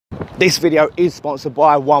This video is sponsored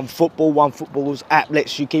by OneFootball. OneFootball's app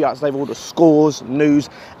lets you keep up to date with all the scores, news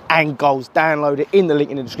and goals. Download it in the link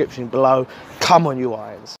in the description below. Come on, you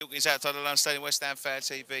Irons. It's outside of London Stadium, West Ham Fan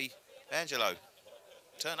TV. Angelo,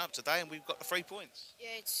 turn up today and we've got the 3 points.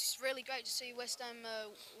 Yeah, it's really great to see West Ham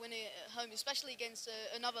win it at home, especially against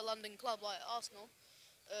another London club like Arsenal.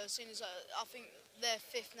 Seeing as I think they're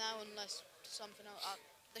fifth now, unless something else.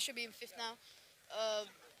 They should be in fifth now.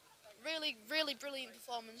 Really brilliant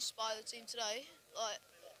performance by the team today. Like,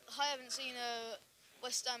 I haven't seen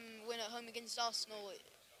West Ham win at home against Arsenal.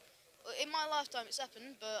 In my lifetime, it's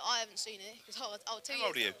happened, but I haven't seen it because I'll tell you. How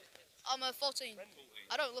old are you? I'm 14.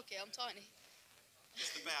 I don't look it. I'm tiny.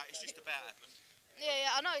 It's just about happened.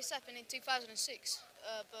 Yeah, I know it's happened in 2006,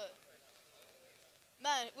 but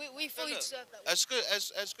man, we fully deserved that. As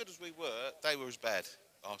good as we were, they were as bad.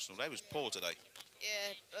 Arsenal, they was poor today.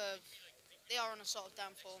 Yeah, they are on a sort of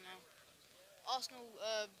downfall now. Arsenal,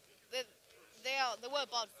 they were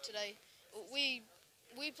bad today. We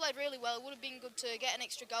played really well. It would have been good to get an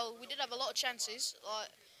extra goal. We did have a lot of chances. Like,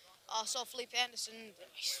 I saw Felipe Anderson.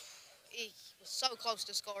 He was so close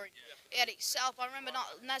to scoring. He had it set up. I remember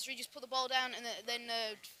Nasri just put the ball down, and then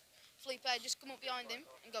Felipe just come up behind him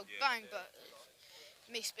and go bang, but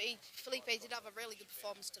missed. But Felipe did have a really good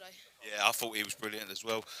performance today. Yeah, I thought he was brilliant as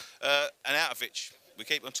well. And Arnautovic, we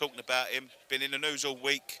keep on talking about him. Been in the news all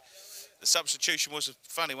week. The substitution was a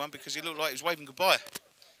funny one because he looked like he was waving goodbye.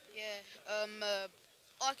 Yeah,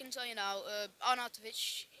 I can tell you now,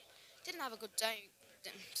 Arnautovic didn't have a good day.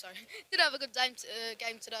 Didn't have a good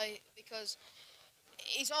game today because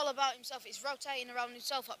he's all about himself. He's rotating around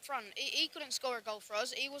himself up front. He couldn't score a goal for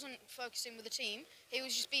us. He wasn't focusing with the team. He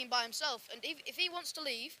was just being by himself. And if he wants to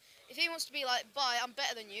leave, if he wants to be like, bye, I'm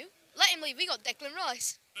better than you, let him leave. We got Declan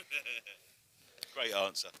Rice. Great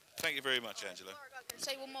answer. Thank you very much, Angelo. I'm going to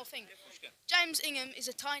say one more thing. James Ingham is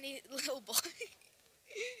a tiny little boy.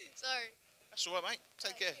 Sorry. That's all right, mate.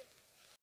 Take care.